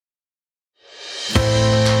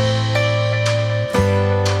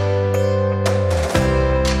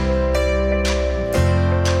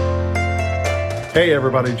Hey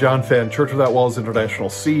everybody, John Fenn, Church Without Walls International,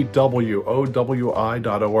 CWOWI.org.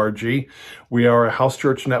 We are a house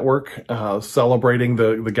church network celebrating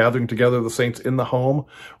the gathering together of the saints in the home,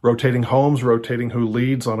 rotating homes, rotating who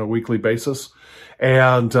leads on a weekly basis,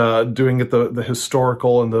 and doing it the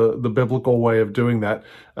historical and the biblical way of doing that.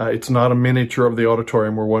 It's not a miniature of the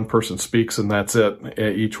auditorium where one person speaks and that's it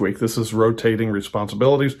each week. This is rotating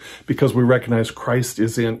responsibilities because we recognize Christ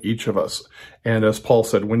is in each of us. And as Paul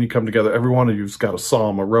said, when you come together, every one of you's got a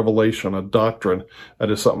psalm, a revelation, a doctrine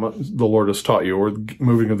that is something the Lord has taught you, or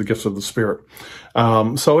moving of the gifts of the Spirit.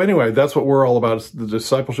 So anyway, that's what we're all about. It's the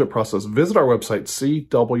discipleship process. Visit our website,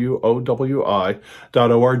 CWOWI.org,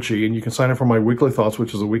 and you can sign up for my weekly thoughts,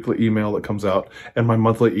 which is a weekly email that comes out, and my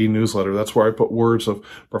monthly e-newsletter. That's where I put words of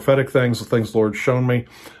prophetic things, the things the Lord's shown me,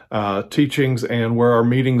 teachings, and where our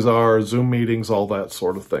meetings are, Zoom meetings, all that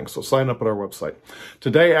sort of thing. So sign up at our website.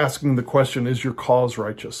 Today, asking the question, is your cause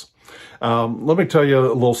righteous? Let me tell you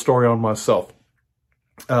a little story on myself.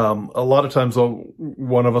 A lot of times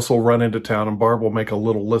one of us will run into town and Barb will make a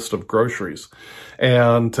little list of groceries.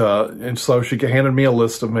 And so she handed me a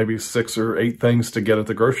list of maybe 6 or 8 things to get at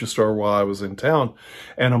the grocery store while I was in town.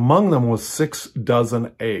 And among them was 6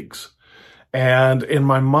 dozen eggs. And in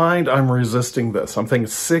my mind, I'm resisting this. I'm thinking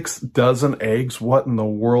 6 dozen eggs. What in the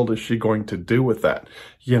world is she going to do with that?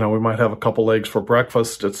 You know, we might have a couple eggs for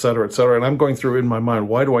breakfast, et cetera, et cetera. And I'm going through in my mind,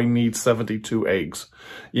 why do I need 72 eggs?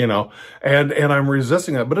 You know, and I'm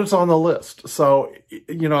resisting that, but it's on the list. So,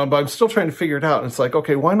 you know, but I'm still trying to figure it out. And it's like,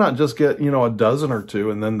 okay, why not just get, a dozen or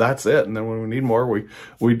 2 and then that's it. And then when we need more, we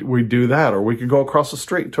do that. Or we could go across the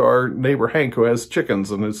street to our neighbor Hank, who has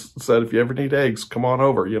chickens and has said, if you ever need eggs, come on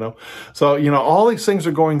over, So, all these things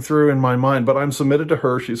are going through in my mind, but I'm submitted to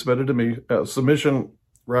her. She submitted to me. Submission,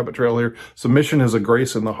 rabbit trail here. Submission is a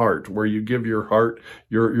grace in the heart where you give your heart,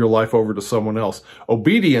 your life over to someone else.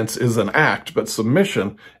 Obedience is an act, but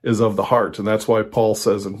submission is of the heart. And that's why Paul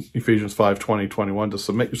says in Ephesians 5:20-21 to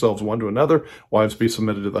submit yourselves one to another. Wives, be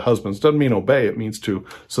submitted to the husbands. Doesn't mean obey. It means to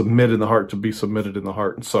submit in the heart, to be submitted in the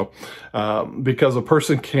heart. And so, because a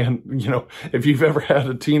person can, if you've ever had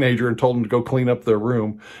a teenager and told them to go clean up their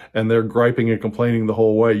room and they're griping and complaining the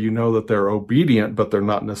whole way, you know that they're obedient, but they're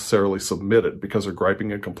not necessarily submitted because they're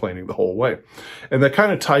griping and complaining the whole way. And that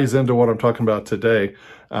kind of ties into what I'm talking about today.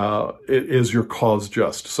 Is your cause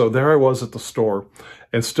just? So there I was at the store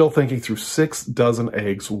and still thinking through 6 dozen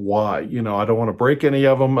eggs. Why? I don't want to break any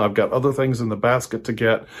of them. I've got other things in the basket to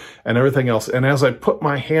get and everything else. And as I put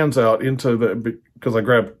my hands out because I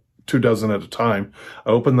grabbed 2 dozen at a time,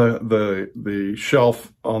 I opened the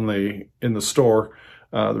shelf in the store,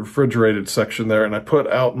 the refrigerated section there, and I put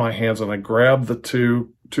out my hands and I grabbed the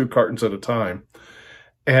two cartons at a time.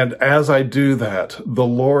 And as I do that, the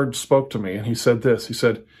Lord spoke to me and he said this. He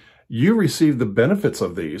said, you received the benefits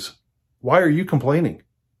of these. Why are you complaining?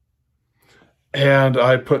 And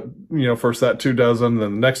I put, first that 2 dozen,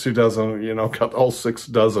 then the next 2 dozen, got all 6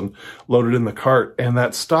 dozen loaded in the cart. And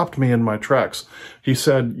that stopped me in my tracks. He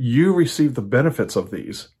said, you received the benefits of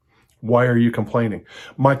these. Why are you complaining?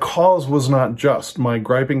 My cause was not just. My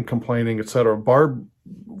griping, complaining, etc. Barb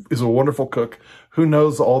is a wonderful cook. Who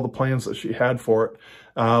knows all the plans that she had for it?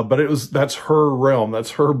 But that's her realm.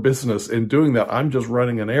 That's her business. In doing that, I'm just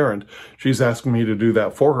running an errand. She's asking me to do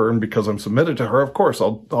that for her. And because I'm submitted to her, of course,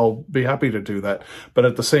 I'll be happy to do that. But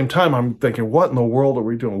at the same time, I'm thinking, what in the world are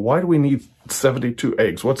we doing? Why do we need 72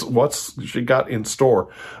 eggs? What's she got in store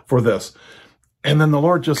for this? And then the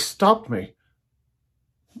Lord just stopped me.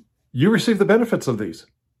 You receive the benefits of these.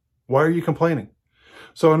 Why are you complaining?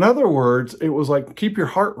 So in other words, it was like, keep your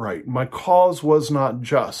heart right. My cause was not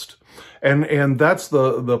just. And that's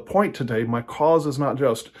the point today. My cause is not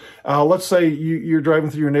just. Let's say you're driving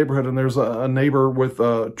through your neighborhood and there's a neighbor with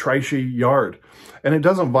a trashy yard. And it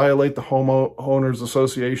doesn't violate the homeowners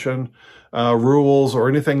association rules or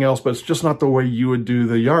anything else, but it's just not the way you would do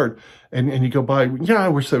the yard. And you go by, I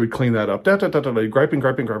wish they would clean that up. Griping.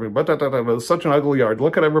 It's such an ugly yard.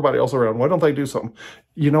 Look at everybody else around. Why don't they do something?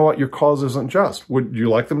 You know what? Your cause isn't just. Would you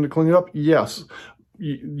like them to clean it up? Yes.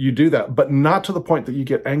 You do that, but not to the point that you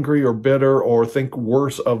get angry or bitter or think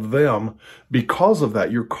worse of them because of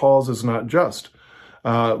that. Your cause is not just.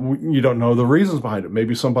 You don't know the reasons behind it.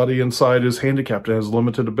 Maybe somebody inside is handicapped and has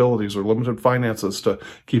limited abilities or limited finances to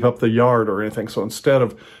keep up the yard or anything. So instead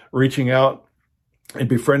of reaching out and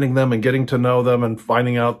befriending them and getting to know them and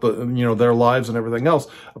finding out their lives and everything else,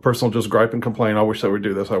 a person will just gripe and complain, I wish I would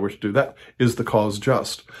do this, I wish to do that. Is the cause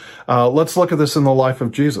just? Let's look at this in the life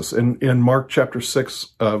of Jesus. In Mark chapter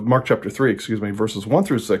 3, verses 1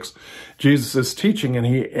 through 6, Jesus is teaching,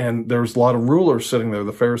 and there's a lot of rulers sitting there,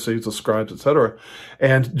 the Pharisees, the scribes, etc.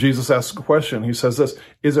 And Jesus asks a question. He says this,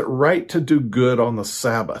 is it right to do good on the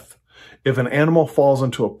Sabbath? If an animal falls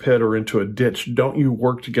into a pit or into a ditch, don't you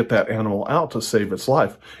work to get that animal out to save its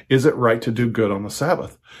life? Is it right to do good on the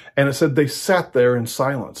Sabbath? And it said they sat there in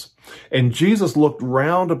silence. And Jesus looked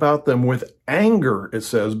round about them with anger, it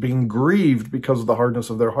says, being grieved because of the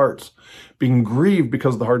hardness of their hearts. Being grieved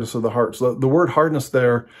because of the hardness of the hearts. The word hardness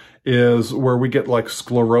there is where we get like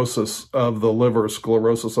sclerosis of the liver,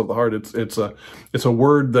 sclerosis of the heart. It's a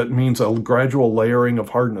word that means a gradual layering of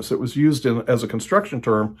hardness. It was used as a construction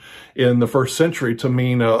term in the first century to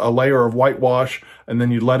mean a layer of whitewash, and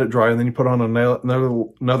then you let it dry, and then you put on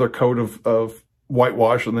another coat of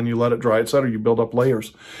whitewash, and then you let it dry, etc. You build up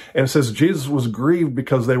layers. And it says Jesus was grieved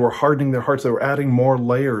because they were hardening their hearts. They were adding more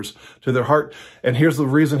layers to their heart. And here's the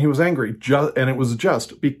reason he was angry. And it was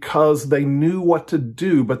just because they knew what to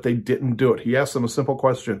do, but they didn't do it. He asked them a simple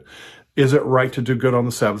question. Is it right to do good on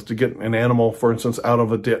the Sabbath, to get an animal, for instance, out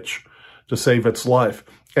of a ditch to save its life?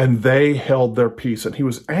 And they held their peace. And he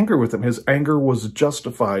was angry with them. His anger was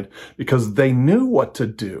justified because they knew what to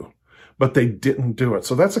do, but they didn't do it.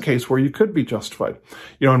 So that's a case where you could be justified.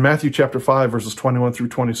 In Matthew chapter 5, verses 21 through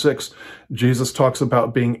 26, Jesus talks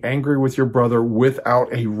about being angry with your brother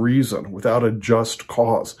without a reason, without a just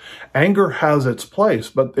cause. Anger has its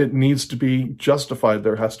place, but it needs to be justified.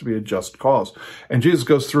 There has to be a just cause. And Jesus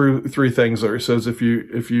goes through three things there. He says, if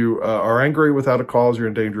you are angry without a cause, you're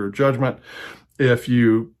in danger of judgment. If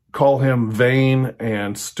you call him vain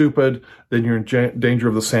and stupid, then you're in danger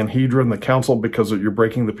of the Sanhedrin, the council, because you're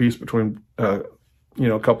breaking the peace between, a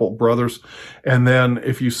couple of brothers. And then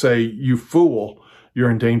if you say, you fool, you're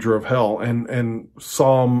in danger of hell. And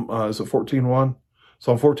Psalm, is it 14:1?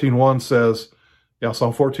 Psalm 14:1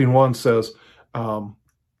 says,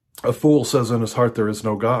 a fool says in his heart, there is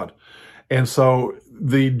no God. And so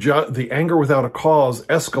the anger without a cause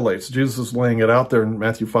escalates. Jesus is laying it out there in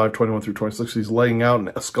Matthew 5, 21 through 26. He's laying out an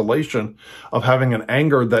escalation of having an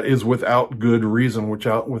anger that is without good reason,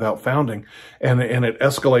 without founding. And it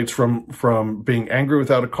escalates from being angry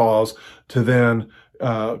without a cause to then,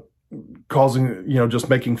 causing, just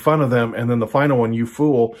making fun of them. And then the final one, you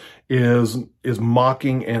fool, is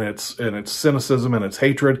mocking, and it's cynicism and it's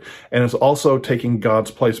hatred. And it's also taking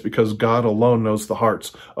God's place, because God alone knows the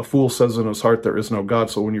hearts. A fool says in his heart, there is no God.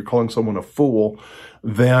 So when you're calling someone a fool,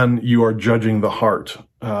 then you are judging the heart.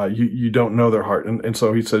 You don't know their heart. And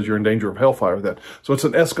so he says you're in danger of hellfire then. So it's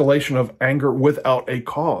an escalation of anger without a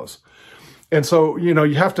cause. And so, you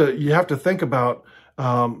have to think about,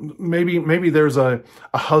 maybe there's a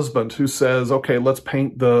husband who says, okay, let's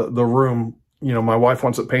paint the room. My wife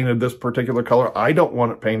wants it painted this particular color. I don't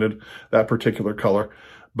want it painted that particular color,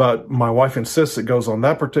 but my wife insists it goes on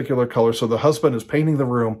that particular color. So the husband is painting the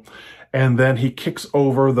room, and then he kicks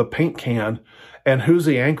over the paint can. And who's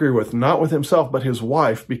he angry with? Not with himself, but his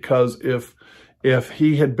wife, because if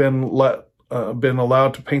he had been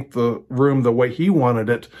allowed to paint the room the way he wanted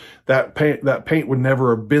it, that paint would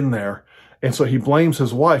never have been there. And so he blames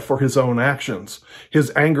his wife for his own actions.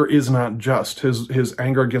 His anger is not just. His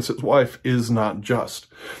anger against his wife is not just.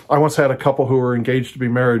 I once had a couple who were engaged to be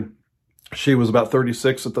married. She was about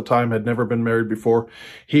 36 at the time, had never been married before.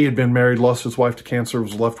 He had been married, lost his wife to cancer,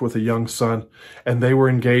 was left with a young son, and they were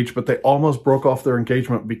engaged, but they almost broke off their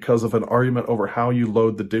engagement because of an argument over how you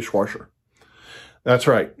load the dishwasher. That's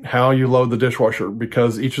right, how you load the dishwasher,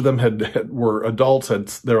 because each of them were adults, had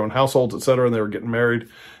their own households, etc., and they were getting married.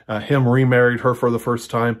 Him remarried her for the first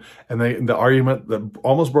time, and the argument that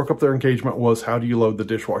almost broke up their engagement was, how do you load the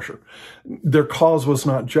dishwasher? Their cause was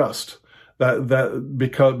not just.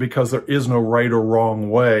 Because there is no right or wrong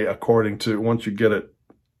way, according to, once you get it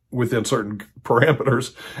within certain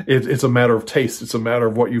parameters, it's a matter of taste. It's a matter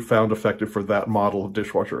of what you found effective for that model of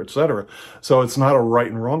dishwasher, etc. So it's not a right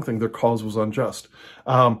and wrong thing. Their cause was unjust.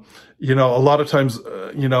 A lot of times,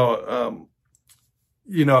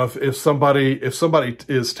 if somebody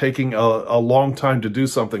is taking a long time to do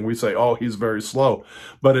something, we say, oh, he's very slow.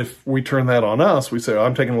 But if we turn that on us, we say, oh,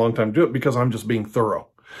 I'm taking a long time to do it because I'm just being thorough.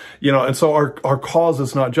 And so our cause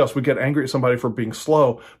is not just. We get angry at somebody for being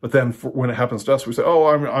slow, but then when it happens to us, we say, "Oh,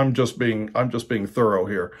 I'm just being thorough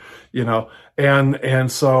here,"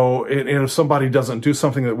 And so if somebody doesn't do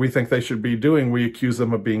something that we think they should be doing, we accuse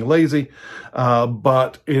them of being lazy.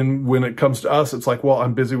 But when it comes to us, it's like, well,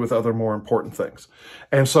 I'm busy with other more important things.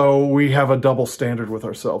 And so we have a double standard with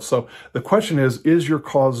ourselves. So the question is your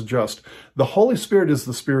cause just? The Holy Spirit is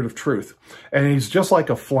the Spirit of truth. And he's just like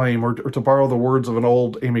a flame, or to borrow the words of an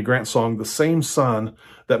old Amy Grant song, the same sun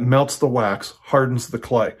that melts the wax hardens the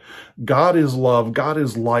clay. God is love. God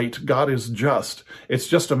is light. God is just. It's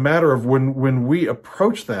just a matter of when we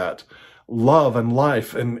approach that love and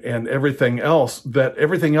life and everything else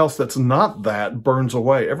that's not that burns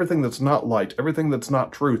away. Everything that's not light, everything that's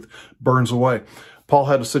not truth burns away. Paul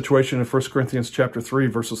had a situation in 1 Corinthians chapter 3,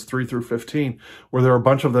 verses 3 through 15, where there are a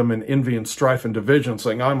bunch of them in envy and strife and division,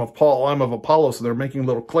 saying, I'm of Paul, I'm of Apollos, and they're making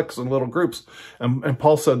little cliques and little groups. And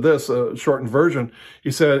Paul said this, a shortened version. He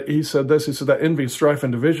said that envy, strife,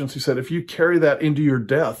 and divisions, he said, if you carry that into your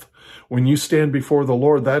death, when you stand before the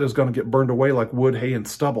Lord, that is going to get burned away like wood, hay, and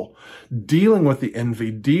stubble. Dealing with the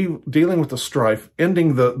envy, dealing with the strife,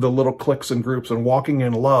 ending the little cliques and groups, and walking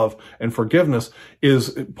in love and forgiveness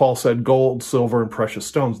is, Paul said, gold, silver, and precious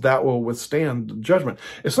stones. That will withstand judgment.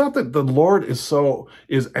 It's not that the Lord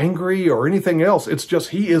is angry or anything else. It's just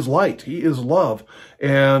he is light. He is love.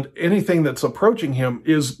 And anything that's approaching him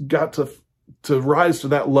is got to rise to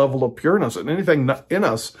that level of pureness. And anything in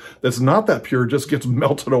us that's not that pure just gets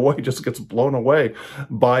melted away, just gets blown away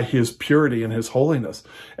by his purity and his holiness.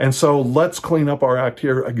 And so let's clean up our act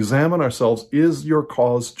here, examine ourselves. Is your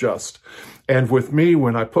cause just? And with me,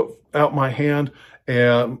 when I put out my hand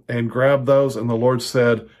and grab those, and the Lord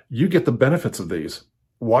said, you get the benefits of these.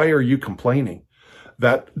 Why are you complaining?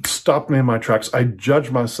 That stopped me in my tracks. I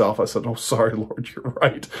judged myself. I said, oh, sorry, Lord, you're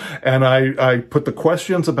right. And I put the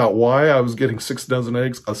questions about why I was getting 6 dozen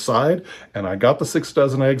eggs aside, and I got the 6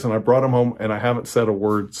 dozen eggs and I brought them home, and I haven't said a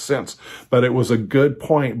word since. But it was a good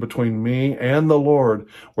point between me and the Lord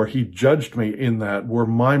where he judged me in that, where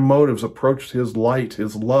my motives approached his light,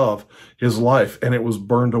 his love, his life, and it was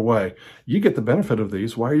burned away. You get the benefit of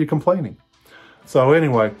these. Why are you complaining? So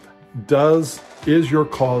anyway, is your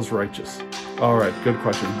cause righteous? All right, good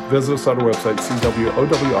question. Visit us on our website,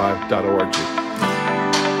 cwowi.org.